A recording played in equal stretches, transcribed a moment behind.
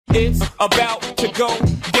It's about to go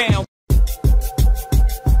down.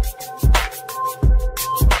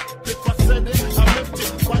 If I said it, I meant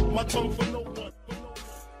it. Bite my tongue for no one.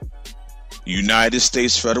 United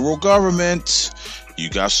States federal government, you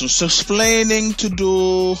got some explaining to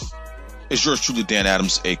do. It's yours truly, Dan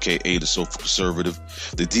Adams, aka the Soulful Conservative,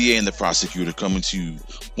 the DA and the prosecutor, coming to you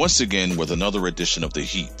once again with another edition of The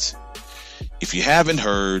Heat. If you haven't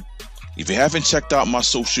heard, if you haven't checked out my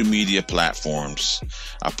social media platforms,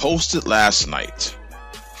 I posted last night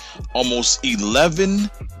almost 11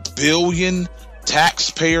 billion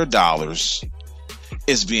taxpayer dollars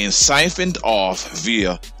is being siphoned off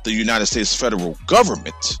via the United States federal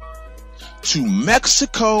government to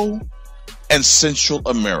Mexico and Central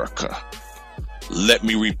America. Let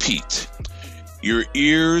me repeat, your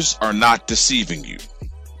ears are not deceiving you.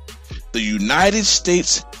 The United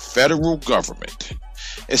States federal government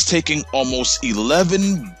is taking almost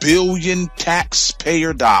 11 billion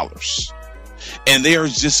taxpayer dollars and they are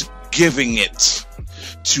just giving it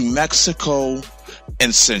to Mexico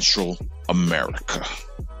and Central America.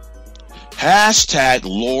 Hashtag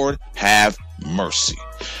Lord have mercy.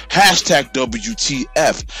 Hashtag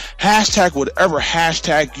WTF. Hashtag whatever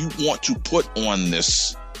hashtag you want to put on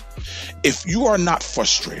this. If you are not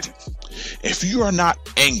frustrated, if you are not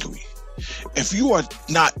angry, if you are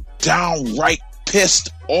not downright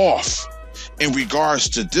pissed off in regards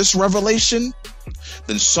to this revelation,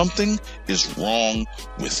 then something is wrong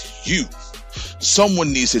with you.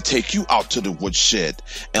 Someone needs to take you out to the woodshed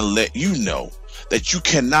and let you know that you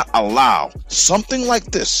cannot allow something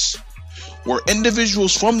like this, where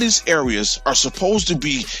individuals from these areas are supposed to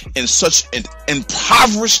be in such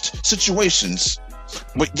impoverished situations,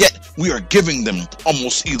 but yet we are giving them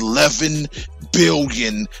almost $11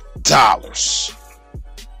 billion.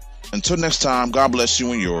 Until next time, God bless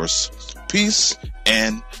you and yours. Peace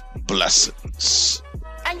and blessings.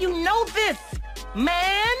 And you know this,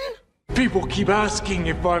 man? People keep asking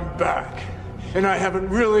if I'm back, and I haven't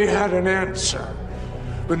really had an answer.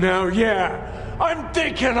 But now, yeah, I'm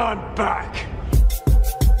thinking I'm back.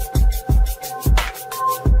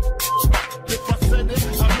 If I said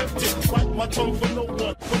it, I meant it. Bite my tongue for